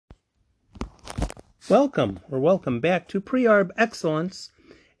Welcome back to Pre-Arb Excellence,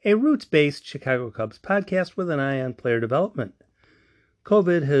 a roots-based Chicago Cubs podcast with an eye on player development.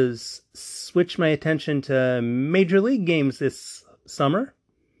 COVID has switched my attention to Major League games this summer,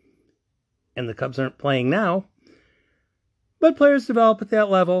 and the Cubs aren't playing now, but players develop at that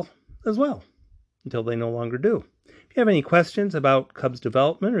level as well, until they no longer do. If you have any questions about Cubs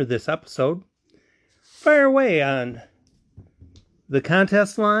development or this episode, fire away on the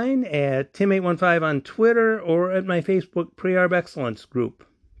contest line at Tim815 on Twitter or at my Facebook Pre-Arb Excellence group.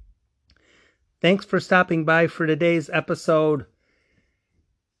 Thanks for stopping by for today's episode.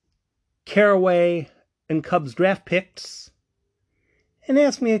 Caraway and Cubs draft picks. And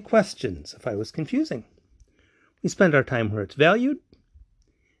ask me questions if I was confusing. We spend our time where it's valued,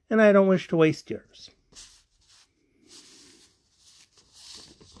 and I don't wish to waste yours.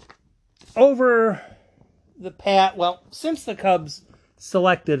 Since the Cubs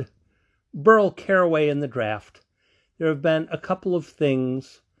selected Burl Caraway in the draft, there have been a couple of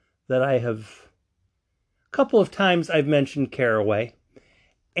times I've mentioned Caraway,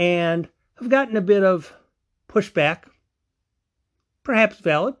 and I've gotten a bit of pushback, perhaps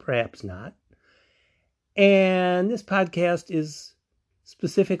valid, perhaps not. And this podcast is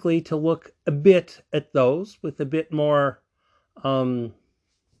specifically to look a bit at those with a bit more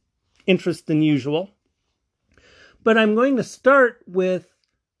interest than usual. But I'm going to start with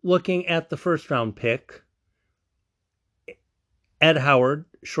looking at the first round pick, Ed Howard,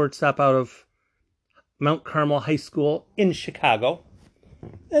 shortstop out of Mount Carmel High School in Chicago.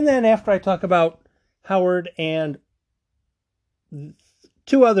 And then after I talk about Howard and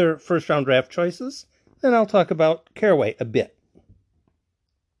two other first round draft choices, then I'll talk about Caraway a bit.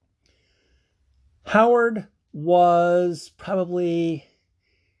 Howard was probably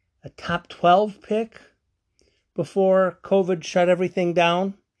a top 12 pick before COVID shut everything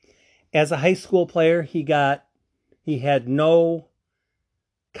down. As a high school player, he had no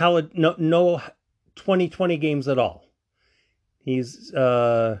 2020 games at all. He's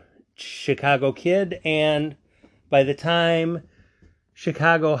a Chicago kid, and by the time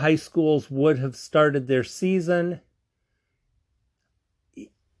Chicago high schools would have started their season,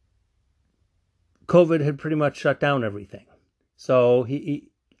 COVID had pretty much shut down everything. So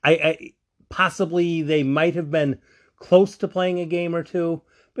possibly they might have been close to playing a game or two,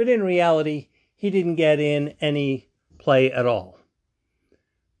 but in reality, he didn't get in any play at all.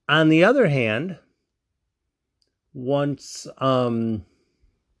 On the other hand, once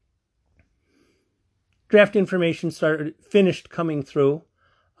draft information finished coming through,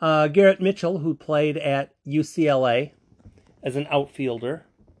 Garrett Mitchell, who played at UCLA as an outfielder,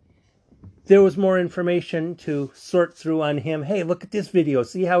 there was more information to sort through on him. Hey, look at this video.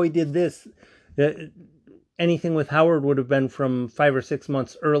 See how he did this. Anything with Howard would have been from 5 or 6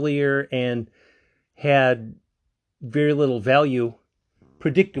 months earlier and had very little value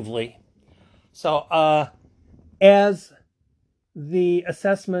predictively. So as the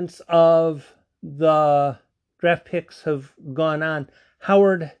assessments of the draft picks have gone on,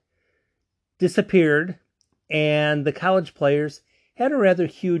 Howard disappeared, and the college players had a rather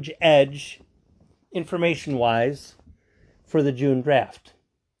huge edge, information-wise, for the June draft.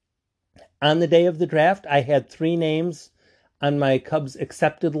 On the day of the draft, I had 3 names on my Cubs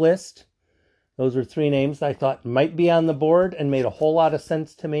accepted list. Those are 3 names I thought might be on the board and made a whole lot of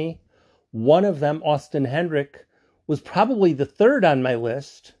sense to me. One of them, Austin Hendrick, was probably the 3rd on my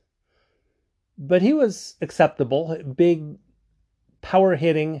list, but he was acceptable. Big,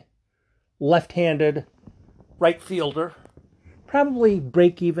 power-hitting, left-handed right fielder. Probably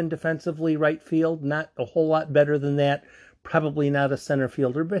break-even defensively right field, not a whole lot better than that. Probably not a center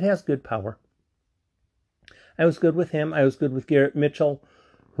fielder, but has good power. I was good with him. I was good with Garrett Mitchell,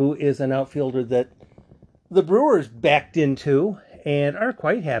 who is an outfielder that the Brewers backed into and are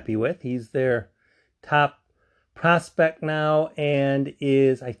quite happy with. He's their top prospect now and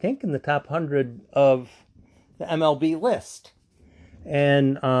is, I think, in the top 100 of the MLB list.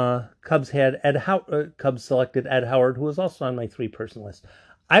 And Cubs selected Ed Howard, who was also on my 3-person list.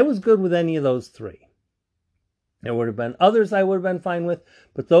 I was good with any of those 3. There would have been others I would have been fine with,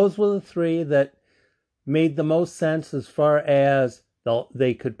 but those were the 3 that made the most sense as far as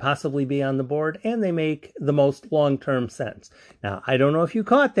they could possibly be on the board, and they make the most long-term sense. Now, I don't know if you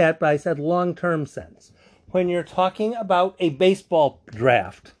caught that, but I said long-term sense. When you're talking about a baseball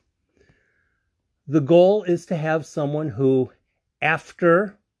draft, the goal is to have someone who,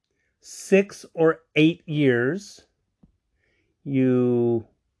 after 6 or 8 years, you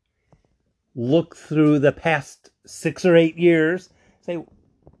look through the past 6 or 8 years, say,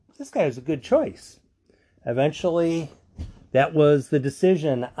 this guy is a good choice. Eventually, that was the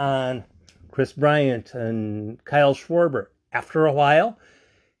decision on Chris Bryant and Kyle Schwarber. After a while,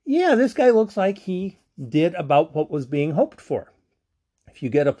 yeah, this guy looks like he did about what was being hoped for. If you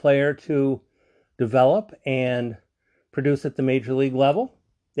get a player to develop and produce at the major league level,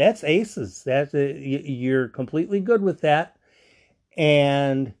 that's aces. You're completely good with that.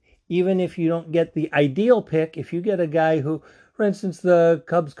 And even if you don't get the ideal pick, if you get a guy who, for instance, the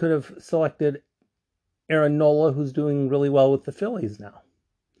Cubs could have selected Aaron Nola, who's doing really well with the Phillies now.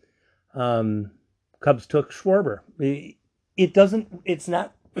 Cubs took Schwarber. It's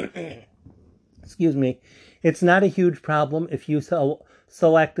not, excuse me, it's not a huge problem if you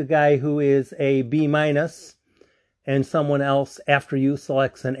select a guy who is a B- and someone else after you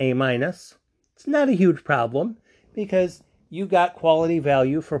selects an A-. It's not a huge problem because you got quality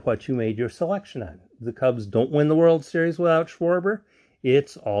value for what you made your selection on. The Cubs don't win the World Series without Schwarber.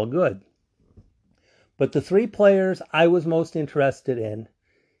 It's all good. But the three players I was most interested in,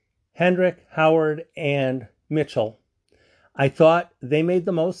 Hendrick, Howard, and Mitchell, I thought they made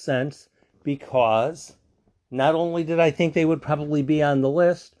the most sense because not only did I think they would probably be on the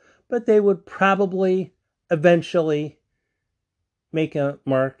list, but they would probably eventually make a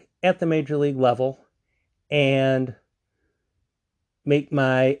mark at the major league level and make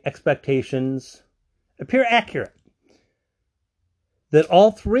my expectations appear accurate. That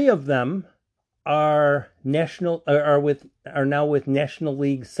all three of them are now with National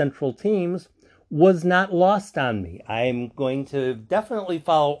League Central teams was not lost on me. I'm going to definitely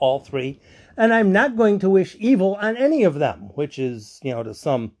follow all three, and I'm not going to wish evil on any of them, which is, to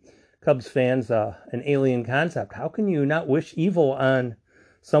some Cubs fans, an alien concept. How can you not wish evil on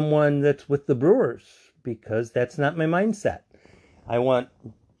someone that's with the Brewers? Because that's not my mindset. I want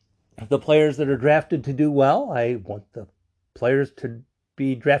the players that are drafted to do well. I want the players to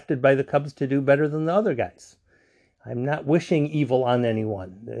be drafted by the Cubs to do better than the other guys. I'm not wishing evil on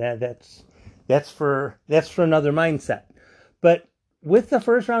anyone. That's for another mindset. But with the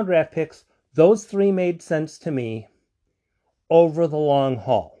first round draft picks, those three made sense to me over the long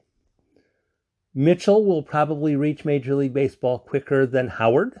haul. Mitchell will probably reach Major League Baseball quicker than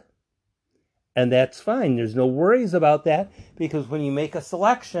Howard. And that's fine. There's no worries about that because when you make a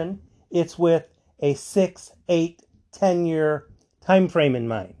selection, it's with a 6, 8, 10-year time frame in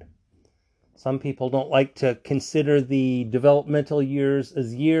mind. Some people don't like to consider the developmental years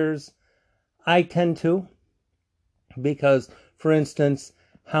as years. I tend to because, for instance,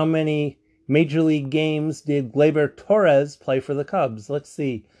 how many Major League games did Gleyber Torres play for the Cubs? Let's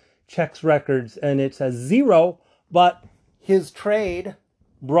see. Checks records, and it says 0, but his trade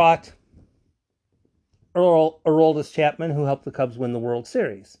brought Aroldis Chapman, who helped the Cubs win the World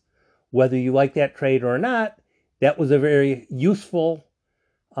Series. Whether you like that trade or not, that was a very useful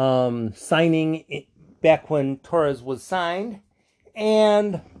signing back when Torres was signed.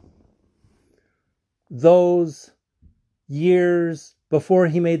 And those years before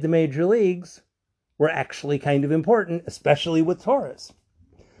he made the major leagues were actually kind of important, especially with Torres.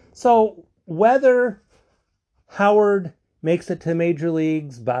 So whether Howard makes it to major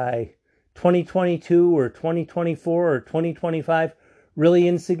leagues by 2022 or 2024 or 2025, really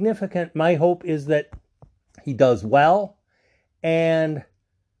insignificant. My hope is that he does well and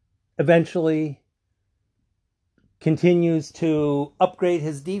eventually continues to upgrade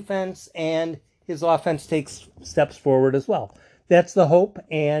his defense and his offense takes steps forward as well. That's the hope,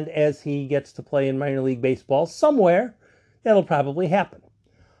 and as he gets to play in minor league baseball somewhere, that'll probably happen.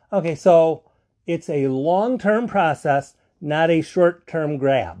 Okay, so it's a long-term process, not a short-term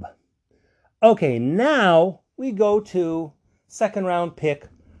grab. Okay, now we go to second-round pick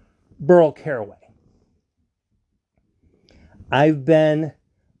Burl Carraway. There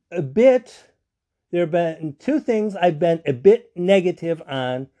have been two things I've been a bit negative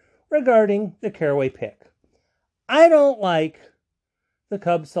on regarding the Carraway pick. I don't like the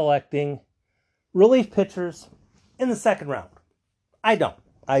Cubs selecting relief pitchers in the second round. I don't.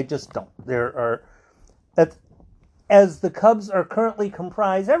 I just don't. As the Cubs are currently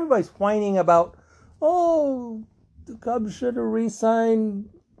comprised, everybody's whining about, the Cubs should have re-signed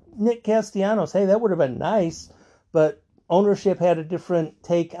Nick Castellanos. Hey, that would have been nice, but ownership had a different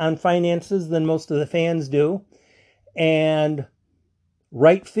take on finances than most of the fans do. And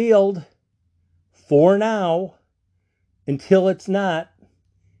right field, for now, until it's not,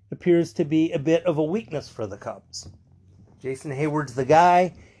 appears to be a bit of a weakness for the Cubs. Jason Hayward's the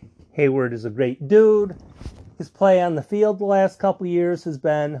guy. Hayward is a great dude. His play on the field the last couple years has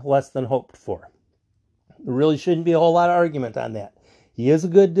been less than hoped for. There really shouldn't be a whole lot of argument on that. He is a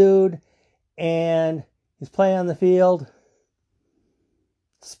good dude, and his play on the field,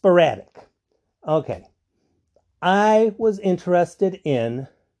 sporadic. Okay. I was interested in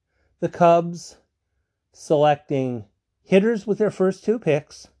the Cubs selecting hitters with their first two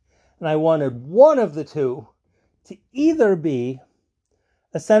picks, and I wanted one of the two to either be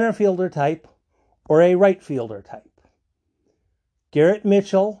a center fielder type or a right fielder type. Garrett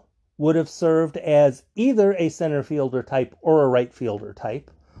Mitchell would have served as either a center fielder type or a right fielder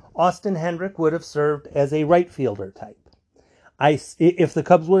type. Austin Hendrick would have served as a right fielder type. If the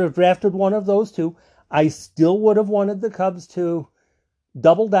Cubs would have drafted one of those two, I still would have wanted the Cubs to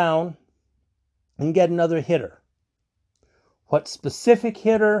double down and get another hitter. What specific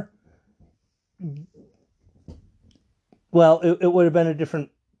hitter? Well, it would have been a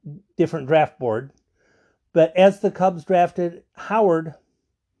different draft board. But as the Cubs drafted Howard,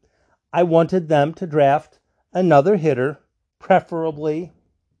 I wanted them to draft another hitter, preferably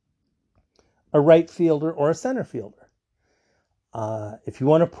a right fielder or a center fielder. If you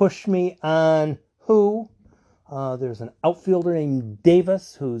want to push me on who, there's an outfielder named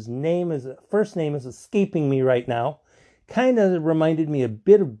Davis whose first name is escaping me right now. Kind of reminded me a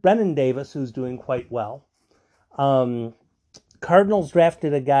bit of Brennan Davis, who's doing quite well. Cardinals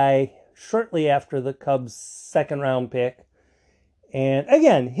drafted a guy shortly after the Cubs' second-round pick. And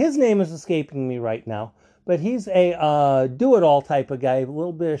again, his name is escaping me right now. But he's a do-it-all type of guy. A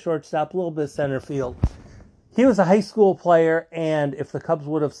little bit of shortstop, a little bit of center field. He was a high school player, and if the Cubs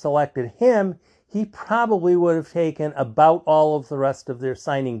would have selected him, he probably would have taken about all of the rest of their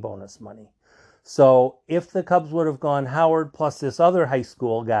signing bonus money. So if the Cubs would have gone Howard plus this other high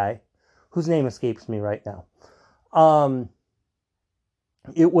school guy, whose name escapes me right now,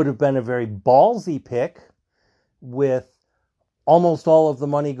 it would have been a very ballsy pick with almost all of the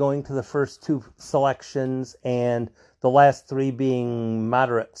money going to the first two selections and the last three being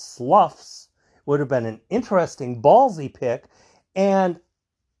moderate sloughs. It would have been an interesting ballsy pick, and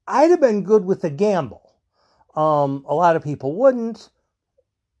I'd have been good with a gamble. A lot of people wouldn't.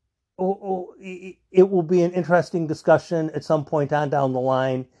 It will be an interesting discussion at some point on down the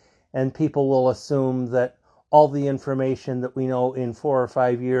line, and people will assume that all the information that we know in 4 or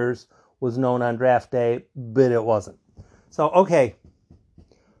 5 years was known on draft day, but it wasn't. So, okay,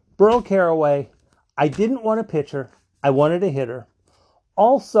 Burl Carraway, I didn't want a pitcher. I wanted a hitter.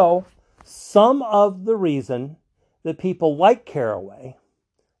 Also, some of the reason that people like Carraway,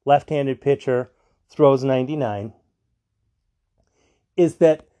 left-handed pitcher, throws 99, is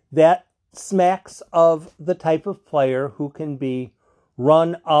that smacks of the type of player who can be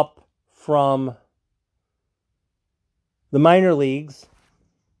run up from the minor leagues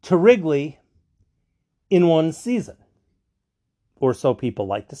to Wrigley in one season, or so people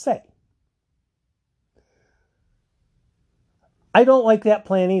like to say. I don't like that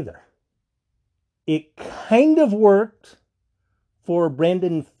plan either. It kind of worked for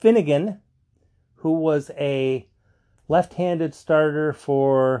Brandon Finnegan, who was a left-handed starter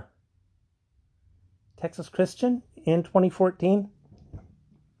for Texas Christian in 2014.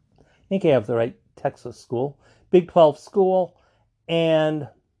 I think I have the right Texas school. Big 12 school. And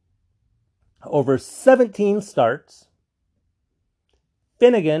over 17 starts,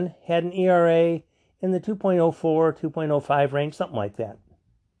 Finnegan had an ERA in the 2.04, 2.05 range, something like that.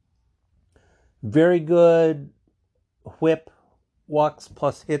 Very good whip, walks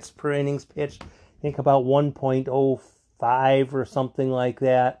plus hits per innings pitched. I think about 1.05 or something like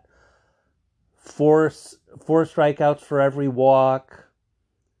that. Four strikeouts for every walk.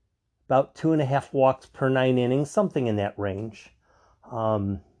 About 2.5 walks per 9 innings, something in that range.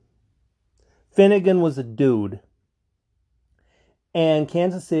 Finnegan was a dude. And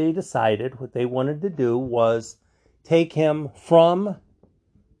Kansas City decided what they wanted to do was take him from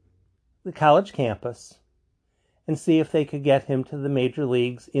the college campus and see if they could get him to the major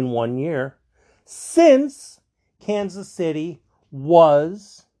leagues in 1 year, since Kansas City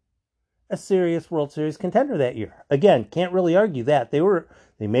was a serious World Series contender that year. Again, can't really argue that. They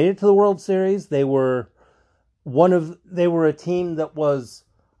made it to the World Series. They were a team that was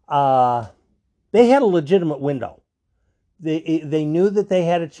they had a legitimate window. They knew that they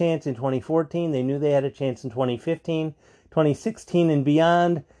had a chance in 2014. They knew they had a chance in 2015, 2016 and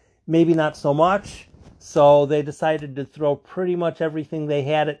beyond. Maybe not so much. So they decided to throw pretty much everything they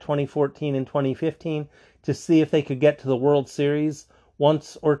had at 2014 and 2015 to see if they could get to the World Series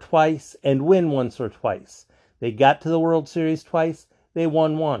once or twice and win once or twice. They got to the World Series twice. They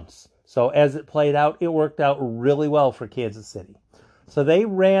won once. So as it played out, it worked out really well for Kansas City. So they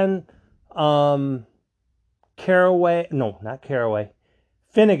ran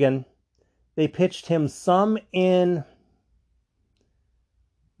Finnegan. They pitched him some in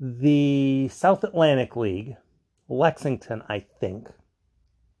the South Atlantic League, Lexington, I think.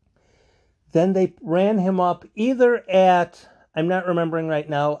 Then they ran him up either at I'm not remembering right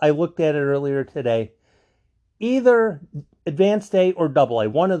now. I looked at it earlier today. Either Advanced A or Double A,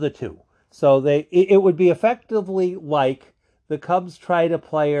 one of the two. So it would be effectively like the Cubs tried a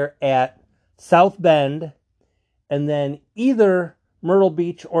player at South Bend and then either Myrtle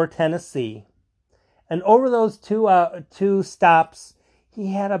Beach or Tennessee. And over those two stops,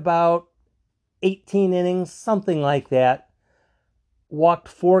 he had about 18 innings, something like that. Walked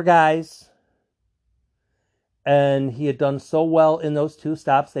 4 guys. And he had done so well in those 2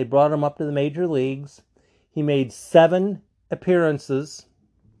 stops, they brought him up to the major leagues. He made 7 appearances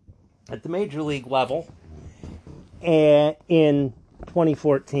at the major league level in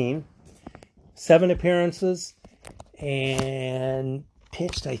 2014. 7 appearances and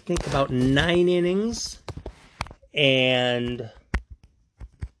pitched, I think, about 9 innings and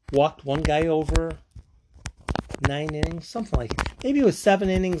walked 1 guy over 9 innings, something like that. Maybe it was 7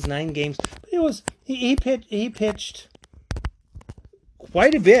 innings, 9 games. But it was he pitched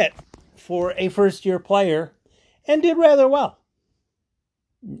quite a bit for a first-year player and did rather well.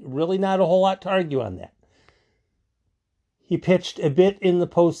 Really not a whole lot to argue on that. He pitched a bit in the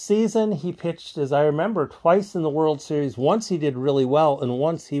postseason. He pitched, as I remember, twice in the World Series. Once he did really well, and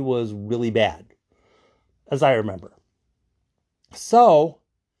once he was really bad, as I remember. So,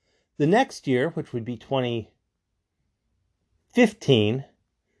 the next year, which would be 2015,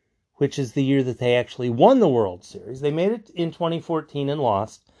 which is the year that they actually won the World Series. They made it in 2014 and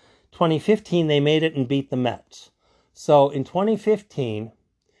lost. 2015, they made it and beat the Mets. So, in 2015,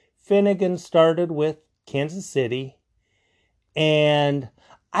 Finnegan started with Kansas City. And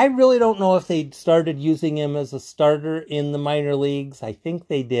I really don't know if they started using him as a starter in the minor leagues. I think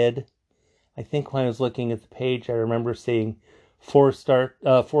they did. I think when I was looking at the page, I remember seeing 4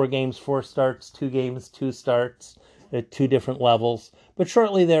 games, 4 starts, 2 games, 2 starts at 2 different levels. But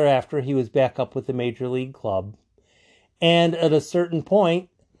shortly thereafter, he was back up with the major league club. And at a certain point,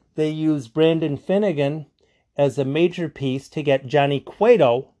 they used Brandon Finnegan as a major piece to get Johnny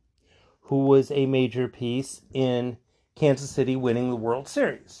Cueto, who was a major piece in Kansas City winning the World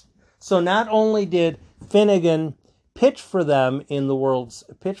Series. So not only did Finnegan pitch for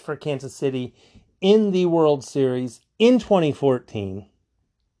Kansas City in the World Series in 2014,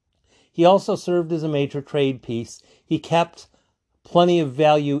 he also served as a major trade piece. He kept plenty of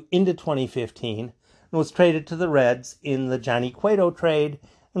value into 2015 and was traded to the Reds in the Johnny Cueto trade,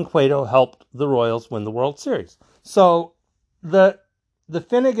 and Cueto helped the Royals win the World Series. So the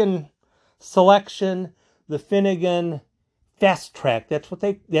Finnegan selection, the Finnegan fast track, that's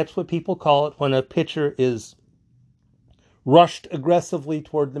what people call it when a pitcher is rushed aggressively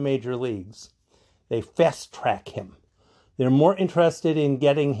toward the major leagues. They fast track him. They're more interested in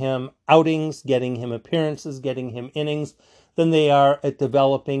getting him outings, getting him appearances, getting him innings than they are at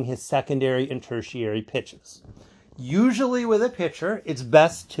developing his secondary and tertiary pitches. Usually with a pitcher, it's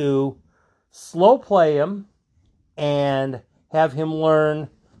best to slow play him and have him learn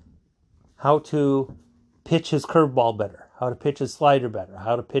how to pitch his curveball better, how to pitch his slider better,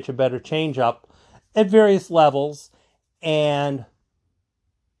 how to pitch a better changeup at various levels, and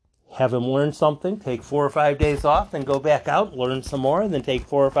have him learn something, take 4 or 5 days off, then go back out, learn some more, and then take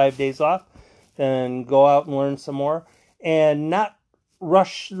 4 or 5 days off, then go out and learn some more, and not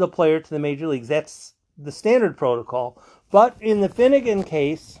rush the player to the major leagues. That's the standard protocol. But in the Finnegan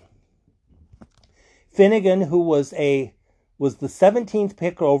case, Finnegan, who was the 17th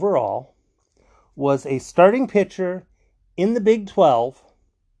pick overall, was a starting pitcher in the Big 12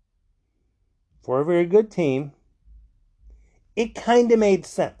 for a very good team. It kind of made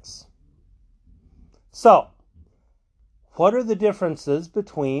sense. So, what are the differences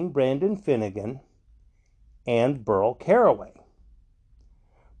between Brandon Finnegan and Burl Carraway?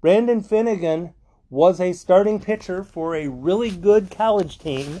 Brandon Finnegan was a starting pitcher for a really good college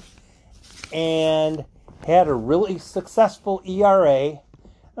team and had a really successful ERA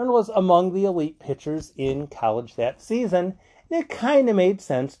and was among the elite pitchers in college that season. And it kind of made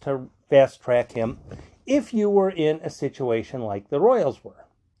sense to fast track him if you were in a situation like the Royals were.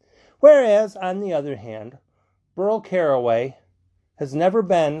 Whereas, on the other hand, Burl Carraway has never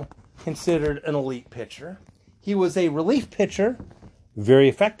been considered an elite pitcher. He was a relief pitcher, very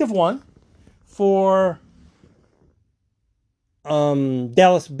effective one, for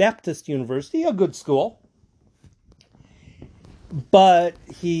Dallas Baptist University, a good school. But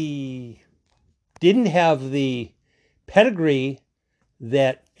he didn't have the pedigree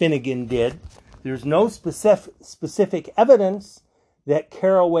that Finnegan did. There's no specific evidence that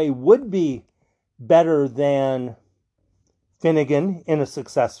Carraway would be better than Finnegan in a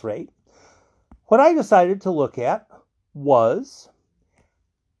success rate. What I decided to look at was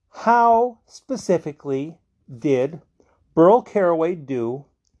how specifically did Burl Carraway do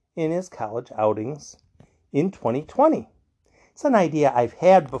in his college outings in 2020? It's an idea I've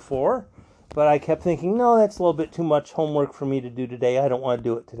had before, but I kept thinking, no, that's a little bit too much homework for me to do today. I don't want to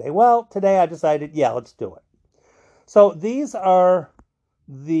do it today. Well, today I decided, yeah, let's do it. So these are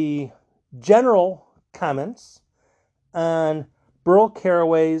the general comments on Burl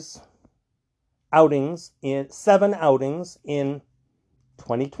Carraway's outings, in 7 outings in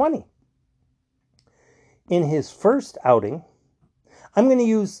 2020. In his first outing, I'm going to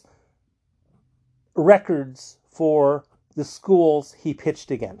use records for the schools he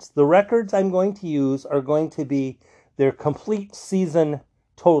pitched against. The records I'm going to use are going to be their complete season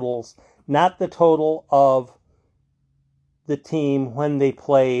totals, not the total of the team when they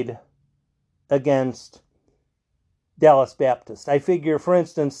played against Dallas Baptist. I figure, for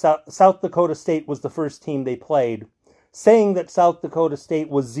instance, South Dakota State was the first team they played. Saying that South Dakota State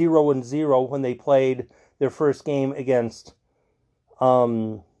was 0-0 when they played their first game against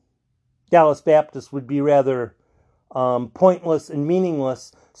Dallas Baptist would be rather pointless and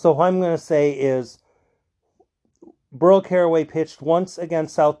meaningless. So what I'm going to say is Burl Carraway pitched once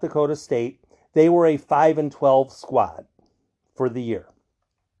against South Dakota State. They were a 5-12 squad for the year.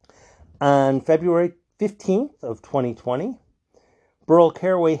 On February 15th of 2020, Burl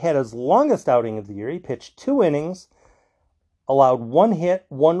Carraway had his longest outing of the year. He pitched 2 innings, allowed 1 hit,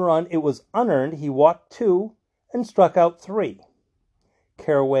 1 run. It was unearned. He walked 2 and struck out 3.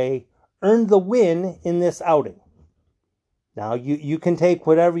 Carraway earned the win in this outing. Now, you can take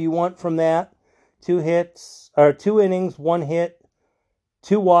whatever you want from that. 2 innings, 1 hit,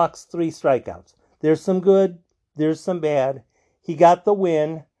 2 walks, 3 strikeouts. There's some good, there's some bad. He got the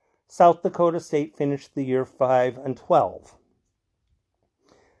win. South Dakota State finished the year 5-12.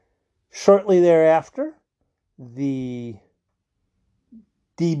 Shortly thereafter, the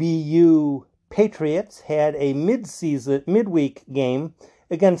DBU Patriots had a midweek game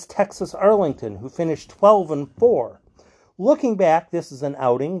against Texas Arlington, who finished 12-4. Looking back, this is an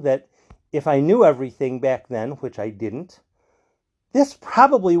outing that, if I knew everything back then, which I didn't, this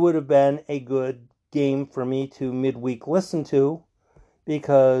probably would have been a good game for me to midweek listen to,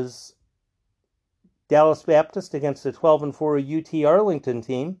 because Dallas Baptist against a 12-4 UT Arlington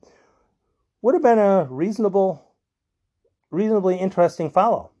team would have been a reasonably interesting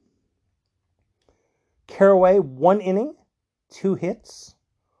follow. Carraway, 1 inning, 2 hits,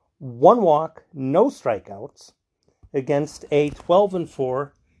 1 walk, no strikeouts against a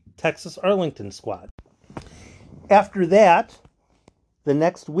 12-4 Texas Arlington squad. After that, the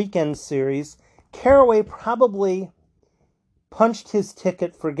next weekend series, Carraway probably punched his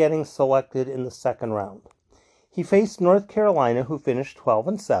ticket for getting selected in the second round. He faced North Carolina, who finished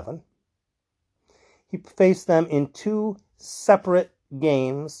 12-7. He faced them in 2 separate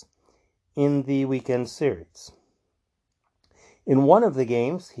games in the weekend series. In one of the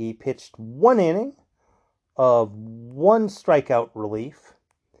games, he pitched 1 inning of 1 strikeout relief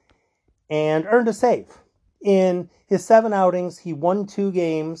and earned a save. In his 7 outings, he won 2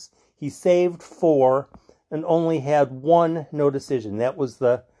 games, he saved 4, and only had 1 no decision. That was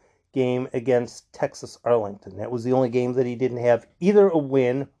the game against Texas Arlington. That was the only game that he didn't have either a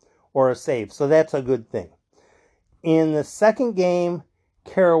win or a save, so that's a good thing. In the second game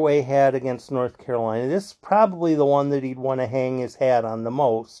Carraway had against North Carolina, this is probably the one that he'd want to hang his hat on the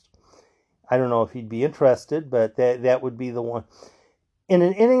most. I don't know if he'd be interested, but that would be the one. In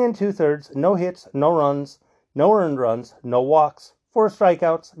an inning and 2/3, no hits, no runs, no earned runs, no walks, 4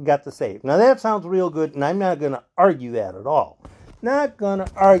 strikeouts, got the save. Now that sounds real good, and I'm not going to argue that at all. Not going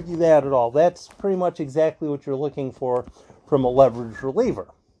to argue that at all. That's pretty much exactly what you're looking for from a leverage reliever.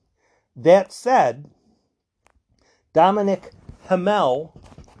 That said, Dominic Hamel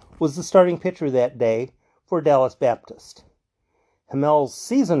was the starting pitcher that day for Dallas Baptist. Hamel's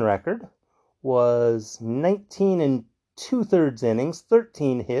season record was 19 2/3 innings,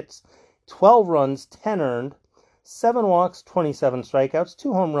 13 hits, 12 runs, 10 earned, 7 walks, 27 strikeouts,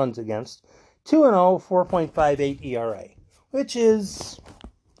 2 home runs against, 2-0, 4.58 ERA, which is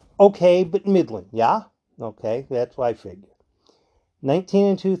okay, but middling, yeah? Okay, that's what I figured.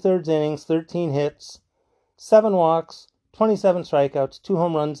 19 2/3 innings, 13 hits, 7 walks, 27 strikeouts, 2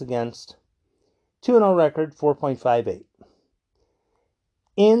 home runs against, 2-0 record, 4.58.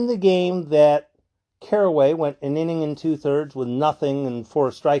 In the game that Carraway went an inning and 2/3 with nothing and 4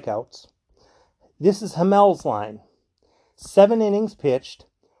 strikeouts, this is Hamel's line. 7 innings pitched,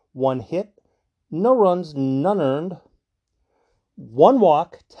 1 hit, no runs, none earned, 1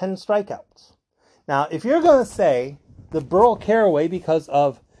 walk, 10 strikeouts. Now, if you're going to say the Burl Carraway, because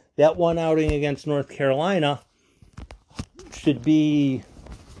of that 1 outing against North Carolina, should be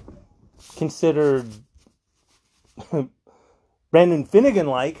considered Brandon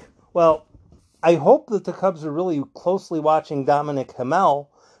Finnegan-like, well, I hope that the Cubs are really closely watching Dominic Hamel,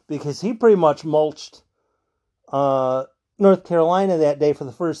 because he pretty much mulched North Carolina that day for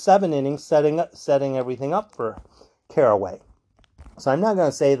the first 7 innings, setting everything up for Carraway. So I'm not going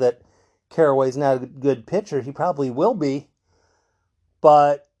to say that Carraway's not a good pitcher. He probably will be.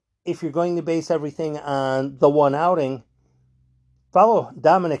 But if you're going to base everything on the one outing, follow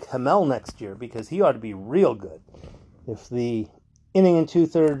Dominic Hamel next year, because he ought to be real good. If the inning and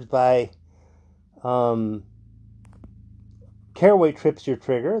 2/3 by Carraway trips your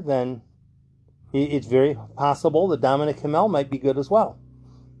trigger, then it's very possible that Dominic Hamel might be good as well.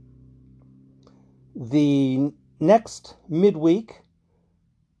 The next midweek,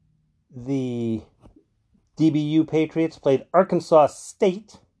 the DBU Patriots played Arkansas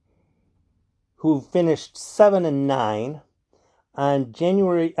State, who finished 7-9 on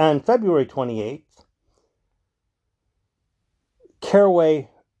February 28th. Carraway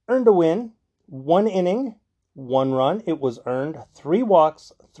earned a win, 1 inning, 1 run. It was earned, 3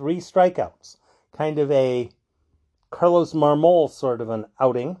 walks, 3 strikeouts. Kind of a Carlos Marmol sort of an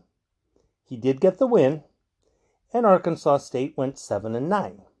outing. He did get the win, and Arkansas State went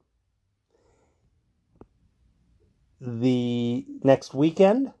 7-9. The next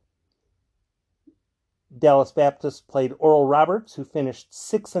weekend, Dallas Baptist played Oral Roberts, who finished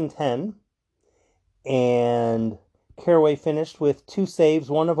 6-10, and Carraway finished with 2 saves.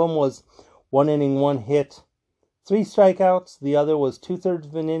 One of them was 1 inning, 1 hit, 3 strikeouts. The other was 2/3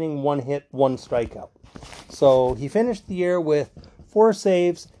 of an inning, 1 hit, 1 strikeout. So he finished the year with 4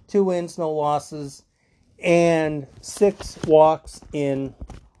 saves, 2 wins, no losses, and 6 walks in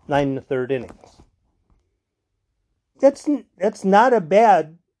 9 1/3 innings. That's not a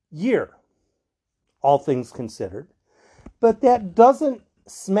bad year, all things considered. But that doesn't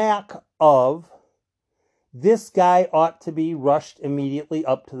smack of this guy ought to be rushed immediately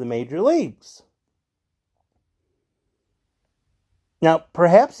up to the major leagues. Now,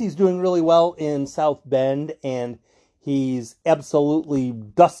 perhaps he's doing really well in South Bend, and he's absolutely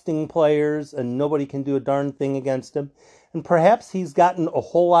dusting players, and nobody can do a darn thing against him. And perhaps he's gotten a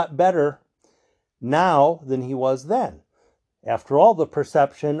whole lot better now than he was then. After all, the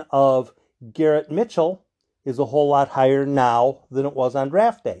perception of Garrett Mitchell is a whole lot higher now than it was on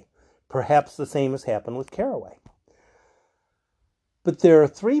draft day. Perhaps the same has happened with Carraway. But there are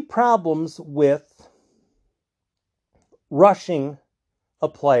 3 problems with rushing a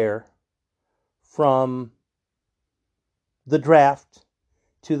player from the draft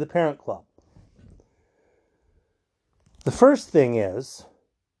to the parent club. The first thing is,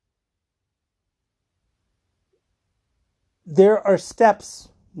 there are steps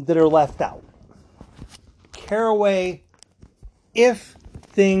that are left out. Carraway, if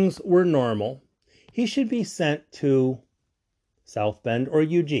things were normal, he should be sent to South Bend or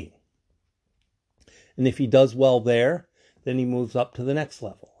Eugene. And if he does well there, then he moves up to the next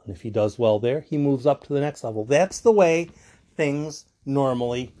level. And if he does well there, he moves up to the next level. That's the way things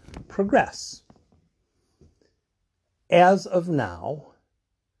normally progress. As of now,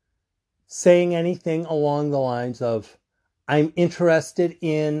 saying anything along the lines of, I'm interested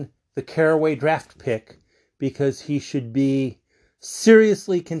in the Carraway draft pick because he should be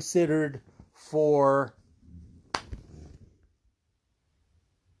seriously considered for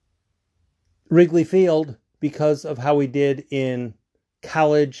Wrigley Field because of how he did in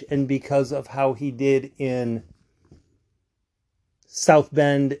college and because of how he did in South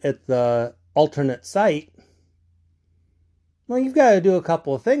Bend at the alternate site. Well, you've got to do a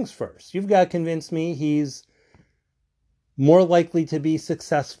couple of things first. You've got to convince me he's more likely to be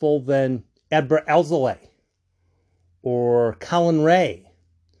successful than Adbert Alzolay or Colin Ray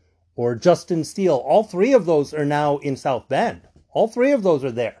or Justin Steele. All 3 of those are now in South Bend. All 3 of those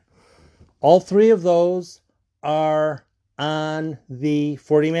are there. All 3 of those are on the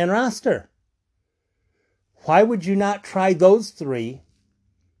 40-man roster. Why would you not try those 3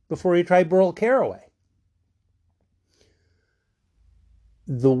 before you try Burl Carraway?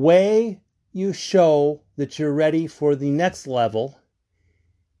 The way you show that you're ready for the next level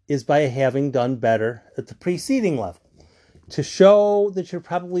is by having done better at the preceding level. To show that you're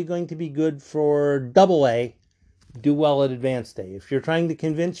probably going to be good for AA, do well at Advanced A. If you're trying to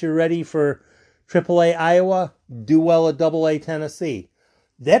convince you're ready for AAA Iowa, do well at AA Tennessee.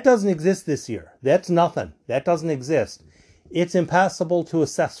 That doesn't exist this year. That's nothing. That doesn't exist. It's impossible to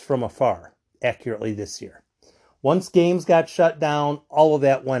assess from afar accurately this year. Once games got shut down, all of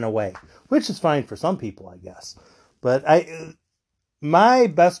that went away, which is fine for some people, I guess. But my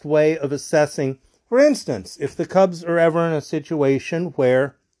best way of assessing, for instance, if the Cubs are ever in a situation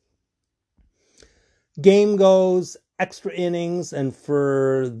where game goes extra innings, and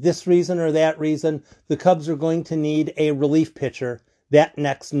for this reason or that reason, the Cubs are going to need a relief pitcher that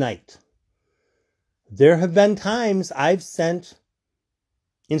next night. There have been times I've sent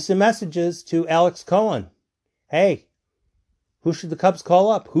instant messages to Alex Cohen. Hey, who should the Cubs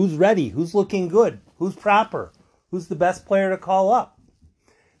call up? Who's ready? Who's looking good? Who's proper? Who's the best player to call up?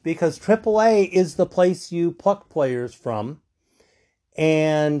 Because AAA is the place you pluck players from.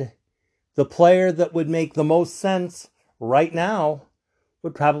 And the player that would make the most sense right now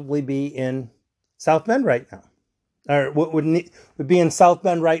would probably be in South Bend right now. Or would be in South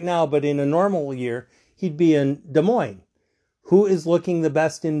Bend right now, but in a normal year, he'd be in Des Moines. Who is looking the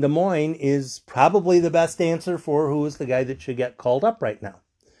best in Des Moines is probably the best answer for who is the guy that should get called up right now.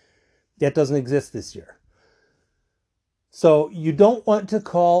 That doesn't exist this year. So you don't want to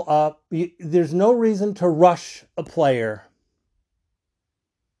call up. There's no reason to rush a player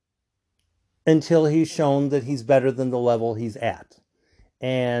until he's shown that he's better than the level he's at.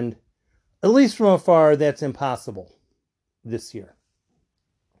 And at least from afar, that's impossible this year.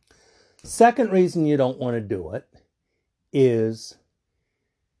 Second reason you don't want to do it is,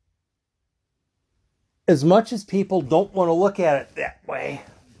 as much as people don't want to look at it that way,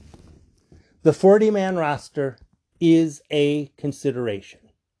 the 40-man roster is a consideration.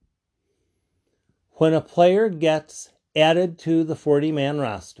 When a player gets added to the 40-man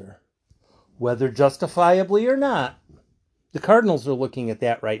roster, whether justifiably or not, the Cardinals are looking at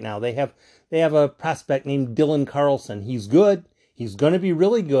that right now. They have a prospect named Dylan Carlson. He's good. He's going to be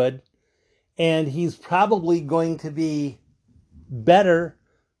really good. And he's probably going to be better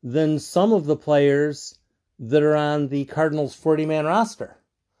than some of the players that are on the Cardinals 40-man roster.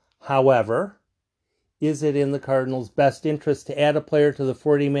 However, is it in the Cardinals' best interest to add a player to the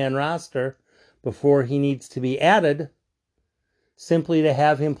 40-man roster before he needs to be added, simply to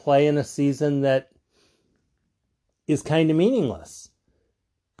have him play in a season that is kind of meaningless?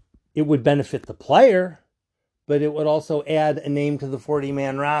 It would benefit the player, but it would also add a name to the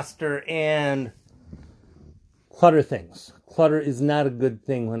 40-man roster and clutter things. Clutter is not a good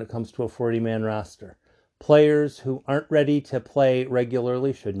thing when it comes to a 40-man roster. Players who aren't ready to play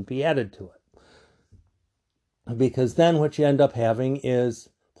regularly shouldn't be added to it. Because then what you end up having is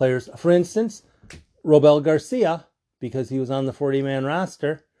players, for instance, Robel Garcia, because he was on the 40-man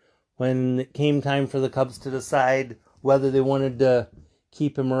roster, when it came time for the Cubs to decide whether they wanted to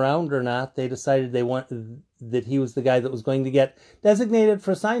keep him around or not, they decided that he was the guy that was going to get designated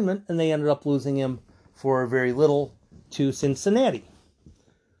for assignment, and they ended up losing him for very little to Cincinnati.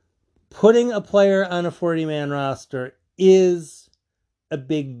 Putting a player on a 40-man roster is a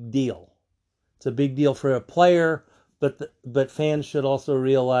big deal. It's a big deal for a player, but fans should also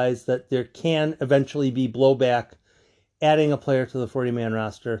realize that there can eventually be blowback adding a player to the 40-man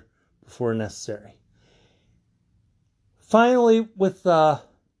roster before necessary. Finally, with adding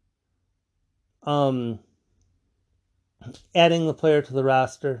the player to the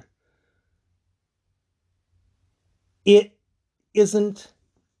roster, it isn't.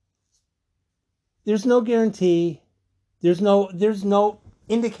 There's no guarantee. There's no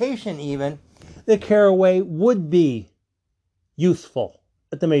indication even that Carraway would be useful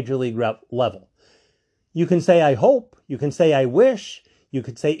at the major league level. You can say I hope. You can say I wish. You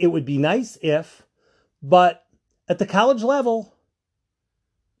could say it would be nice if, but at the college level,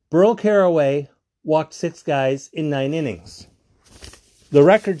 Burl Carraway walked 6 guys in 9 innings. The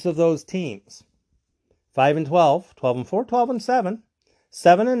records of those teams: 5-12, 12-4, 12-7,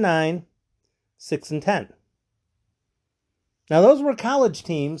 7-9, 6-10. Now those were college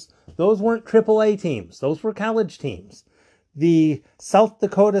teams. Those weren't AAA teams. Those were college teams. The South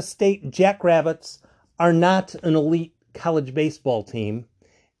Dakota State Jackrabbits are not an elite college baseball team,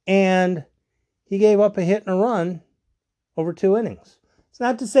 and he gave up a hit and a run over 2 innings. It's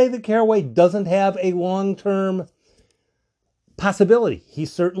not to say that Carraway doesn't have a long-term possibility. He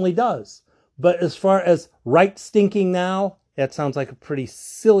certainly does. But as far as right stinking now, that sounds like a pretty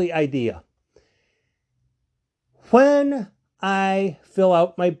silly idea. When I fill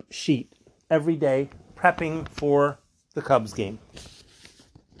out my sheet every day prepping for the Cubs game,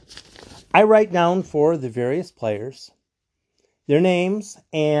 I write down for the various players their names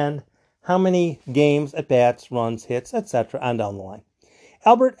and how many games, at-bats, runs, hits, etc. on down the line.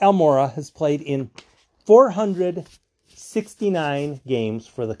 Albert Almora has played in 469 games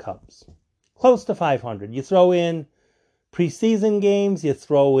for the Cubs. Close to 500. You throw in preseason games, you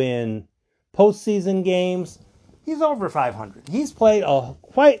throw in postseason games, he's over 500. He's played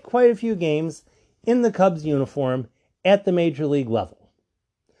quite a few games in the Cubs uniform at the major league level.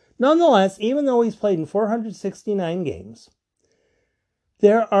 Nonetheless, even though he's played in 469 games,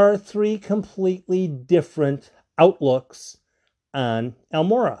 there are 3 completely different outlooks on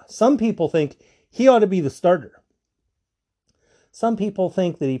Almora. Some people think he ought to be the starter. Some people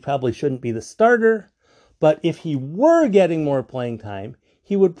think that he probably shouldn't be the starter, but if he were getting more playing time,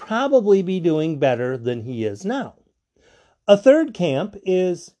 he would probably be doing better than he is now. A third camp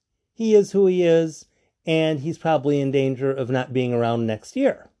is he is who he is, and he's probably in danger of not being around next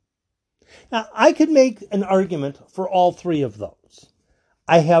year. Now, I could make an argument for all three of those.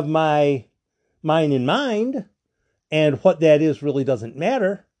 I have mine in mind, and what that is really doesn't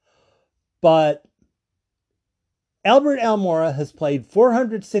matter, but Albert Almora has played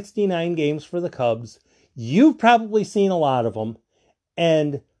 469 games for the Cubs. You've probably seen a lot of them,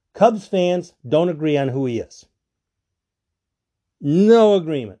 and Cubs fans don't agree on who he is. No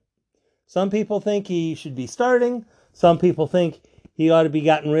agreement. Some people think he should be starting. Some people think he ought to be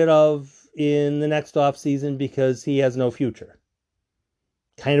gotten rid of in the next offseason because he has no future.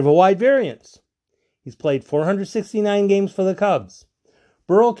 Kind of a wide variance. He's played 469 games for the Cubs.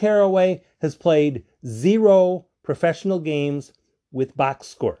 Burl Carraway has played 0 professional games with box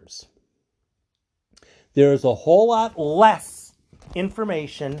scores. There's a whole lot less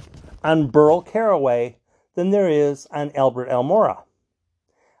information on Burl Carraway than there is on Albert Almora.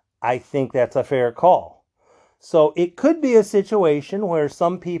 I think that's a fair call. So it could be a situation where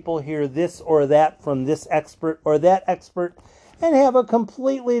some people hear this or that from this expert or that expert and have a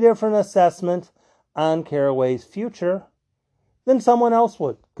completely different assessment on Carraway's future than someone else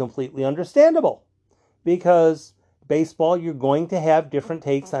would. Completely understandable. Because baseball, you're going to have different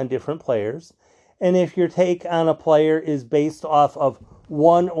takes on different players. And if your take on a player is based off of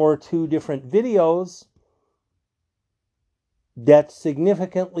 1 or 2 different videos, that's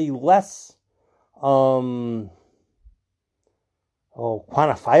significantly less quantifiable.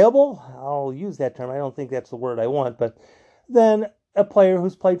 I'll use that term. I don't think that's the word I want, but than a player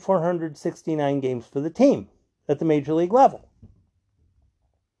who's played 469 games for the team at the major league level.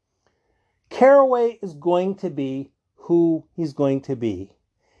 Carraway is going to be who he's going to be.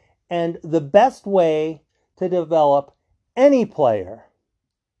 And the best way to develop any player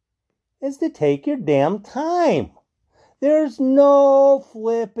is to take your damn time. There's no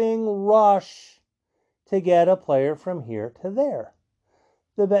flipping rush to get a player from here to there.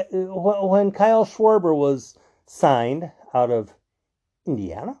 When Kyle Schwarber was signed out of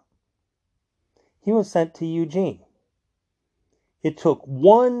Indiana, he was sent to Eugene. It took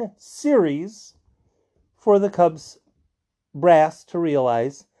 1 series for the Cubs brass to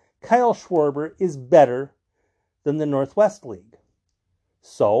realize Kyle Schwarber is better than the Northwest League.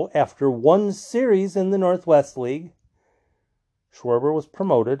 So, after 1 series in the Northwest League, Schwarber was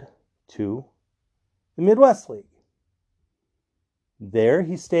promoted to the Midwest League. There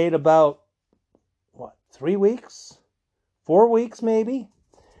he stayed about, 3 weeks? 4 weeks maybe?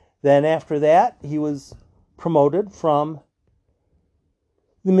 Then after that, he was promoted from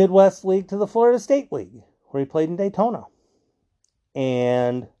the Midwest League to the Florida State League, where he played in Daytona.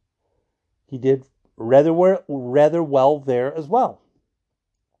 And he did rather well there as well.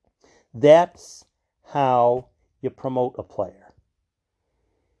 That's how you promote a player.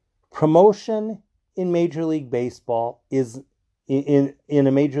 Promotion in Major League Baseball is, in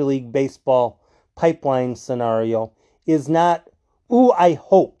a Major League Baseball pipeline scenario, is not, I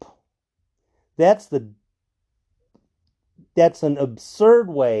hope. That's an absurd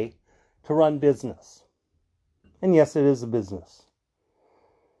way to run business. And yes, it is a business.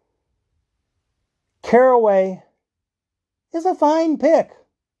 Carraway is a fine pick.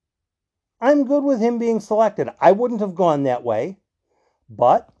 I'm good with him being selected. I wouldn't have gone that way.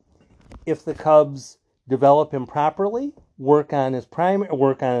 But if the Cubs develop him properly, work on his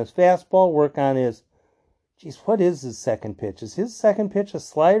fastball, work on his... what is his second pitch? Is his second pitch a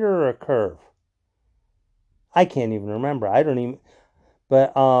slider or a curve? I can't even remember.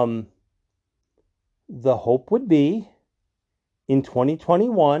 But the hope would be in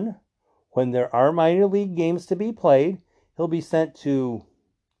 2021, when there are minor league games to be played, he'll be sent to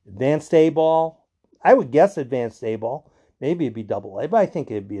advanced A ball. I would guess advanced A ball. Maybe it'd be double A, but I think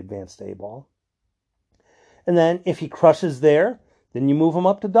it'd be advanced A ball. And then if he crushes there, then you move him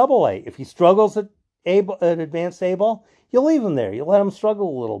up to double A. If he struggles at advanced A ball, you leave him there. You let him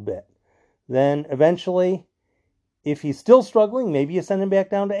struggle a little bit. Then eventually, if he's still struggling, maybe you send him back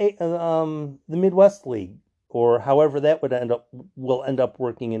down to the Midwest League, or however that will end up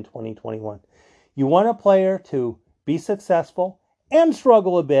working in 2021. You want a player to be successful and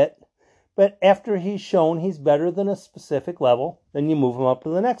struggle a bit, but after he's shown he's better than a specific level, then you move him up to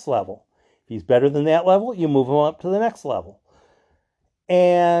the next level. If he's better than that level, you move him up to the next level.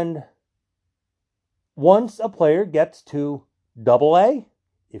 And once a player gets to double A,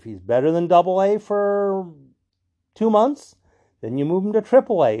 if he's better than double A for 2 months, then you move him to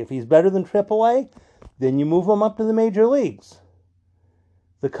AAA. If he's better than AAA, then you move him up to the major leagues.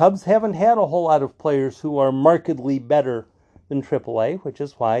 The Cubs haven't had a whole lot of players who are markedly better than AAA, which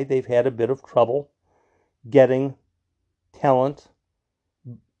is why they've had a bit of trouble getting talent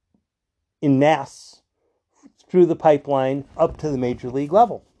en masse through the pipeline up to the major league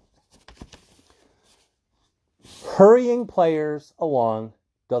level. Hurrying players along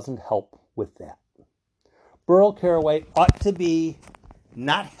doesn't help with that. Burl Carraway ought to be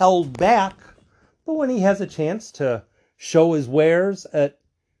not held back, but when he has a chance to show his wares at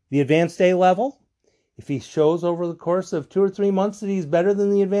the advanced A level, if he shows over the course of 2 or 3 months that he's better than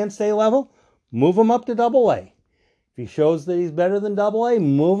the advanced A level, move him up to AA. If he shows that he's better than AA,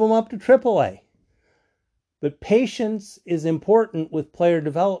 move him up to AAA. But patience is important with player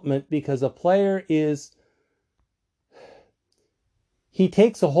development because a player he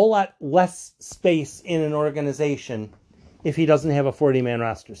takes a whole lot less space in an organization if he doesn't have a 40-man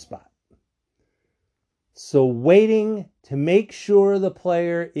roster spot. So waiting to make sure the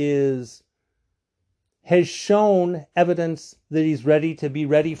player has shown evidence that he's ready to be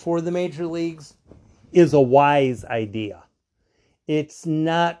ready for the major leagues is a wise idea. It's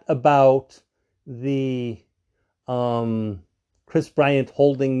not about the Chris Bryant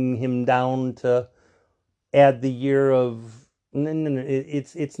holding him down to add the year of... No.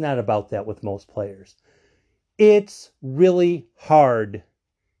 It's not about that with most players. It's really hard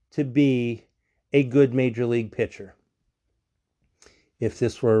to be a good major league pitcher. If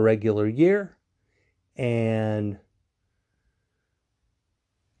this were a regular year and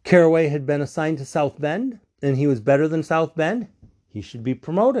Carraway had been assigned to South Bend and he was better than South Bend, he should be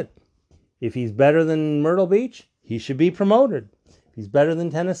promoted. If he's better than Myrtle Beach, he should be promoted. If he's better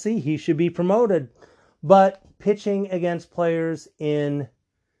than Tennessee, he should be promoted. But pitching against players in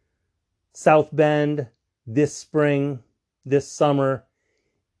South Bend this spring, this summer,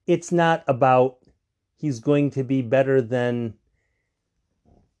 it's not about he's going to be better than...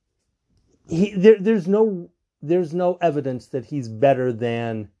 There's no evidence that he's better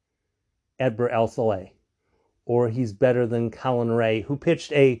than Adbert Alzolay, or he's better than Colin Ray, who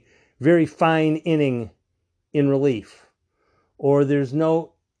pitched a very fine inning in relief, or there's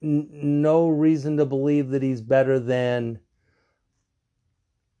no reason to believe that he's better than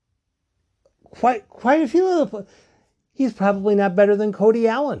quite a few of the... He's probably not better than Cody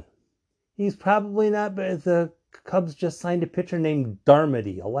Allen. He's probably not... The Cubs just signed a pitcher named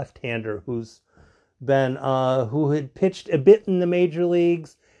Darmody, a left-hander who had pitched a bit in the major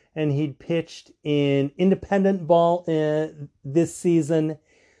leagues, and he'd pitched in independent ball this season.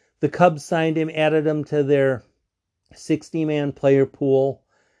 The Cubs signed him, added him to their 60-man player pool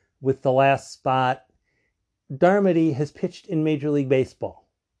with the last spot. Darmody has pitched in Major League Baseball.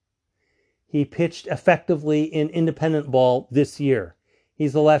 He pitched effectively in independent ball this year.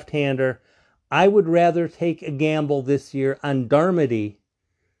 He's a left-hander. I would rather take a gamble this year on Darmody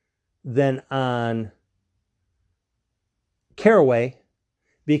than on Carraway,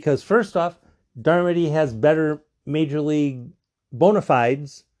 because first off, Darmody has better major league bona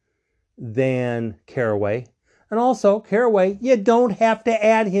fides than Carraway. And also, Carraway, you don't have to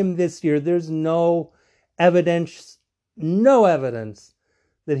add him this year. There's no evidence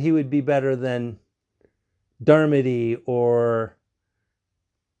that he would be better than Darmody or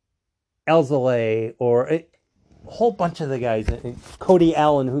Alzolay or a whole bunch of the guys. Cody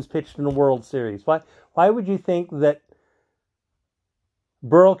Allen, who's pitched in the World Series. Why would you think that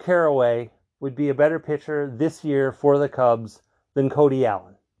Burl Carraway would be a better pitcher this year for the Cubs than Cody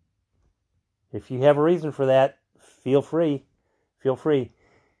Allen? If you have a reason for that, feel free.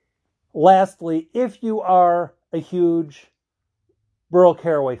 Lastly, if you are a huge Burl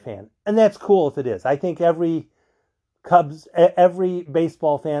Carraway fan, and that's cool if it is. I think every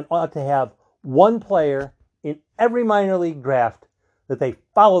baseball fan ought to have one player in every minor league draft that they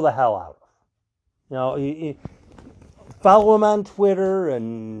follow the hell out of. You follow him on Twitter,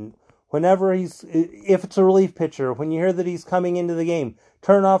 and whenever if it's a relief pitcher, when you hear that he's coming into the game,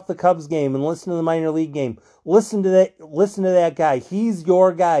 turn off the Cubs game and listen to the minor league game. Listen to that guy. He's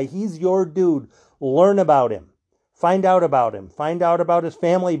your guy. He's your dude. Learn about him. Find out about him. Find out about his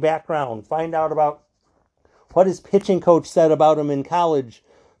family background. Find out about what his pitching coach said about him in college.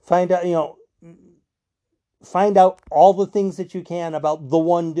 Find out all the things that you can about the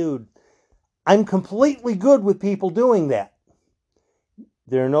one dude. I'm completely good with people doing that.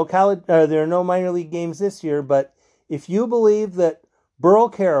 There are no minor league games this year, but if you believe that Burl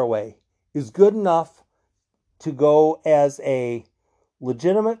Carraway is good enough to go as a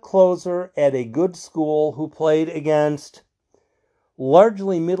legitimate closer at a good school who played against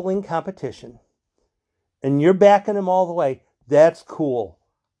largely middling competition and you're backing him all the way, that's cool.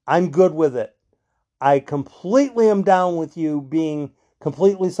 I'm good with it. I completely am down with you being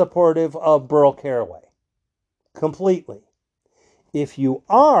completely supportive of Burl Caraway. Completely. If you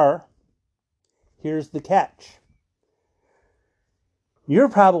are, here's the catch. You're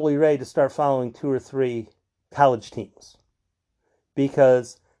probably ready to start following 2 or 3 college teams.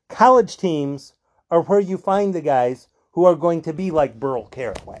 Because college teams are where you find the guys who are going to be like Burl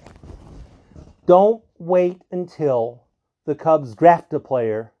Caraway. Don't wait until the Cubs draft a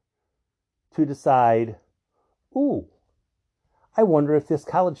player to decide, ooh, I wonder if this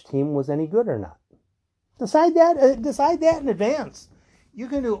college team was any good or not. Decide that in advance. You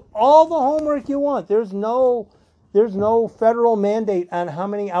can do all the homework you want. There's no federal mandate on how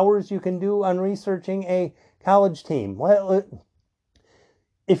many hours you can do on researching a college team.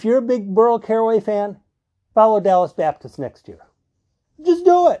 If you're a big Burl Caraway fan, follow Dallas Baptist next year. Just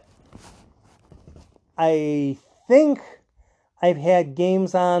do it. I think I've had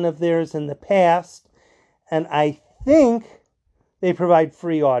games on of theirs in the past, and I think they provide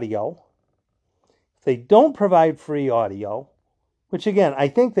free audio. If they don't provide free audio, which again, I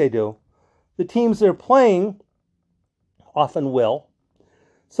think they do, the teams they're playing often will.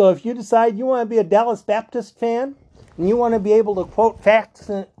 So if you decide you want to be a Dallas Baptist fan, and you want to be able to quote facts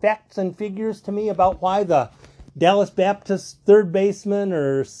and figures to me about why the Dallas Baptist third baseman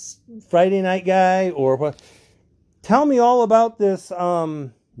or Friday night guy or what, tell me all about this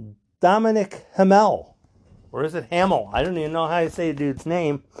Dominic Hamel. Or is it Hamill? I don't even know how to say the dude's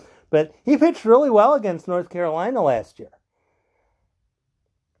name. But he pitched really well against North Carolina last year.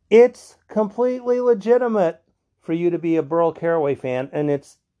 It's completely legitimate for you to be a Burl Caraway fan, and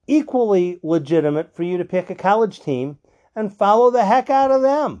it's equally legitimate for you to pick a college team and follow the heck out of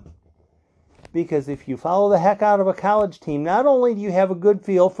them. Because if you follow the heck out of a college team, not only do you have a good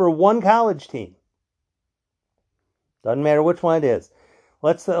feel for one college team, doesn't matter which one it is.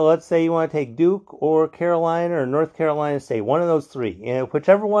 Let's say you want to take Duke or Carolina or North Carolina State, one of those 3,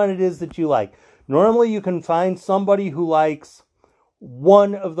 whichever one it is that you like. Normally you can find somebody who likes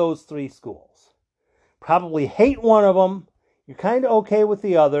one of those 3 schools. Probably hate one of them, you're kind of okay with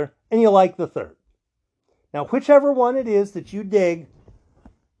the other, and you like the third. Now, whichever one it is that you dig,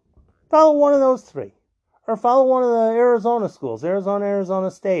 follow one of those 3. Or follow one of the Arizona schools,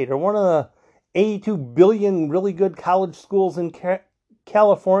 Arizona State, or one of the 82 billion really good college schools in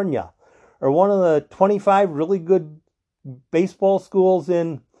California, or one of the 25 really good baseball schools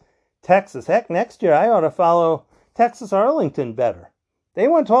in Texas. Heck, next year I ought to follow Texas Arlington better. They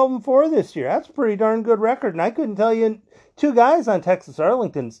went 12-4 this year. That's a pretty darn good record, and I couldn't tell you 2 guys on Texas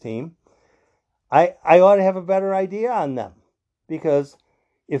Arlington's team. I ought to have a better idea on them, because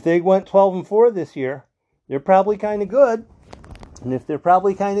if they went 12-4 this year, they're probably kind of good. And if they're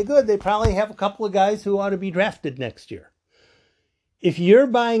probably kind of good, they probably have a couple of guys who ought to be drafted next year. If you're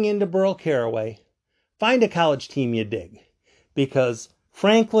buying into Burl Caraway, find a college team you dig. Because,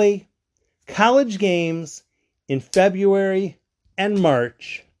 frankly, college games in February and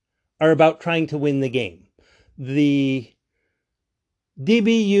March are about trying to win the game. The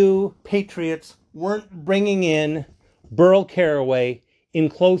DBU Patriots weren't bringing in Burl Caraway in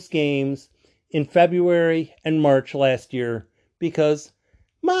close games in February and March last year because,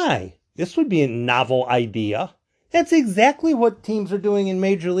 this would be a novel idea. That's exactly what teams are doing in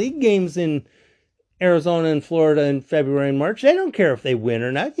major league games in Arizona and Florida in February and March. They don't care if they win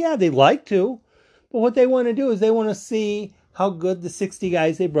or not. Yeah, they like to. But what they want to do is they want to see how good the 60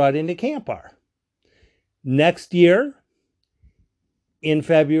 guys they brought into camp are. Next year, in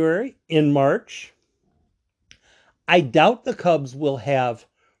February, in March, I doubt the Cubs will have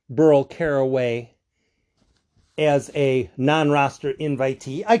Burl Caraway as a non-roster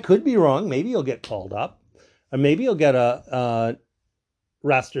invitee. I could be wrong. Maybe he'll get called up. Or maybe he'll get a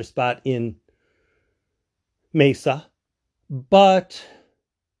roster spot in Mesa. But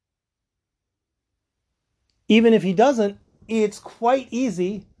even if he doesn't, it's quite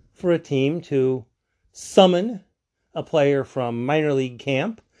easy for a team to summon a player from minor league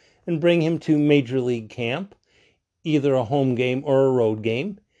camp and bring him to major league camp, either a home game or a road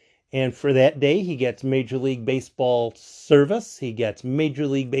game. And for that day, he gets Major League Baseball service. He gets Major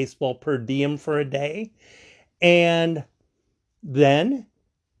League Baseball per diem for a day. And then,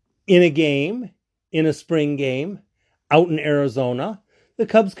 in a game, in a spring game, out in Arizona, the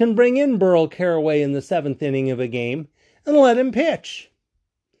Cubs can bring in Burl Caraway in the 7th inning of a game and let him pitch.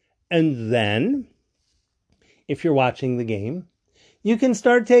 And then, if you're watching the game, you can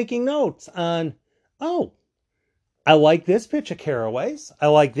start taking notes on, I like this pitch of Caraway's. I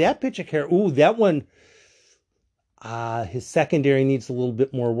like that pitch of Caraway. Ooh, that one, his secondary needs a little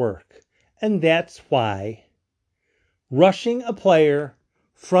bit more work. And that's why rushing a player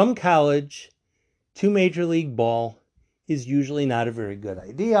from college to Major League Ball is usually not a very good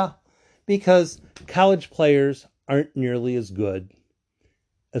idea, because college players aren't nearly as good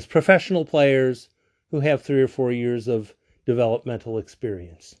as professional players who have 3 or 4 years of developmental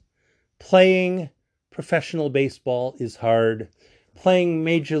experience. Playing professional baseball is hard. Playing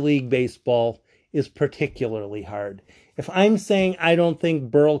Major League Baseball is particularly hard. If I'm saying I don't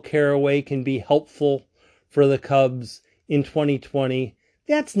think Burl Carraway can be helpful for the Cubs in 2020,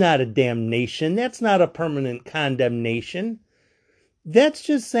 that's not a damnation. That's not a permanent condemnation. That's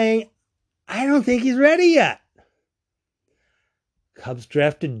just saying I don't think he's ready yet. Cubs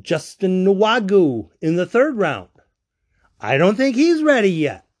drafted Justin Nwagu in the 3rd round. I don't think he's ready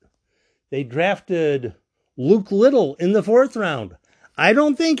yet. They drafted Luke Little in the 4th round. I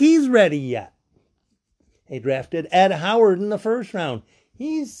don't think he's ready yet. They drafted Ed Howard in the 1st round.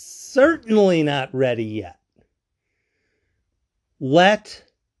 He's certainly not ready yet. Let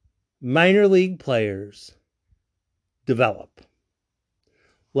minor league players develop.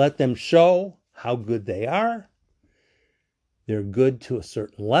 Let them show how good they are. They're good to a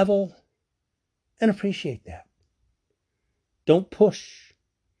certain level, and appreciate that. Don't push.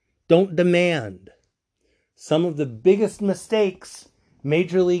 Don't demand. Some of the biggest mistakes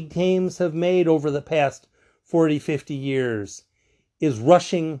major league teams have made over the past 40, 50 years is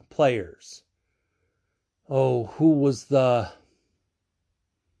rushing players. Oh, who was the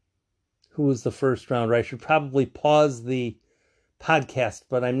 1st rounder? I should probably pause the podcast,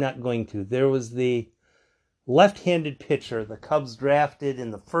 but I'm not going to. There was the left-handed pitcher the Cubs drafted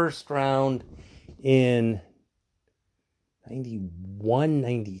in the 1st round in 91,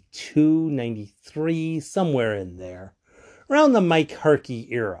 92, 93, somewhere in there. Around the Mike Harkey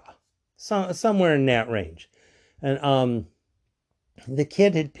era. Somewhere in that range. And the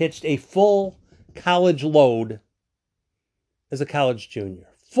kid had pitched a full college load as a college junior.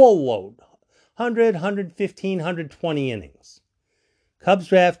 Full load. 100, 115, 120 innings. Cubs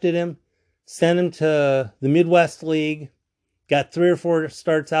drafted him, sent him to the Midwest League, got 3 or 4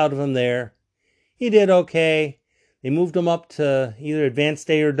 starts out of him there. He did okay. They moved him up to either Advanced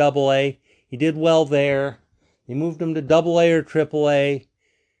A or Double A. He did well there. They moved him to Double A or Triple A.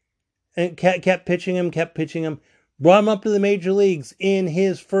 And kept pitching him. Brought him up to the major leagues in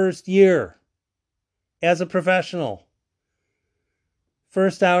his 1st year as a professional.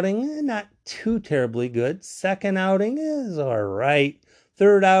 First outing, not too terribly good. Second outing is all right.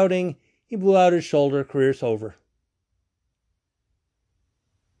 Third outing, he blew out his shoulder. Career's over.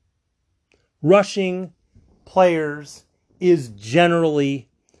 Rushing players is generally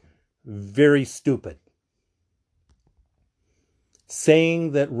very stupid.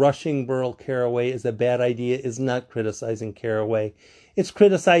 Saying that rushing Burl Carraway is a bad idea is not criticizing Carraway. It's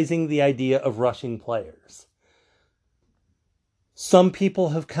criticizing the idea of rushing players. Some people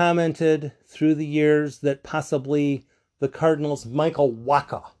have commented through the years that possibly the Cardinals' Michael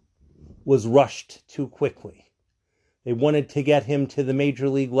Wacha was rushed too quickly. They wanted to get him to the major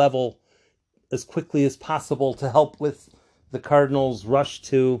league level as quickly as possible to help with the Cardinals' rush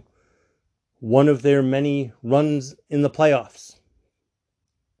to one of their many runs in the playoffs.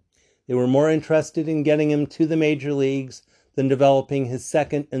 They were more interested in getting him to the major leagues than developing his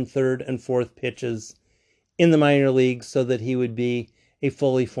 2nd and 3rd and 4th pitches in the minor leagues so that he would be a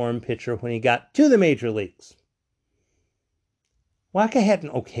fully formed pitcher when he got to the major leagues. Wacha had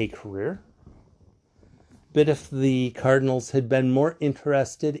an okay career, but if the Cardinals had been more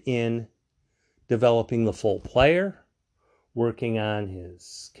interested in developing the full player, working on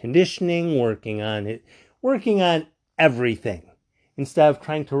his conditioning, working on everything, instead of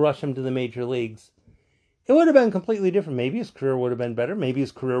trying to rush him to the major leagues, it would have been completely different. Maybe his career would have been better. Maybe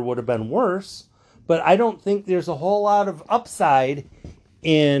his career would have been worse. But I don't think there's a whole lot of upside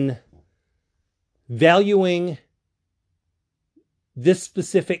in valuing this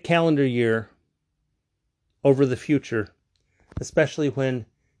specific calendar year over the future, especially when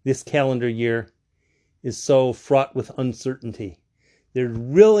this calendar year is so fraught with uncertainty. There's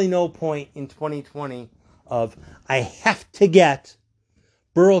really no point in 2020 of, I have to get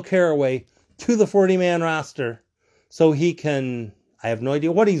Burl Carraway to the 40-man roster so he can, I have no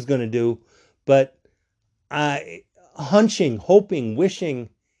idea what he's going to do, but hunching, hoping, wishing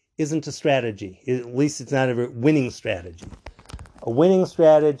isn't a strategy. At least it's not a winning strategy. A winning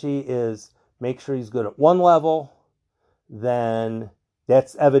strategy is make sure he's good at one level, then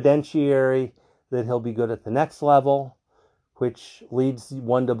that's evidentiary that he'll be good at the next level, which leads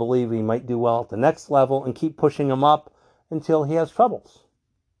one to believe he might do well at the next level, and keep pushing him up until he has troubles.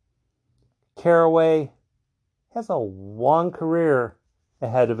 Carraway has a long career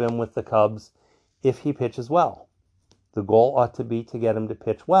ahead of him with the Cubs if he pitches well. The goal ought to be to get him to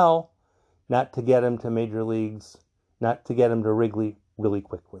pitch well, not to get him to major leagues, not to get him to Wrigley really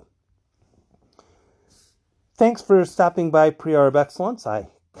quickly. Thanks for stopping by Pre-Hour of Excellence. I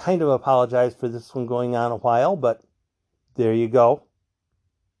kind of apologize for this one going on a while, but there you go.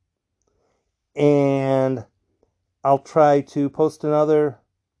 And I'll try to post another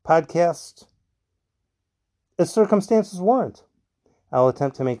podcast as circumstances warrant. I'll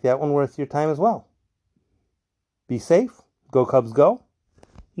attempt to make that one worth your time as well. Be safe, go Cubs go,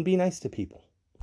 and be nice to people.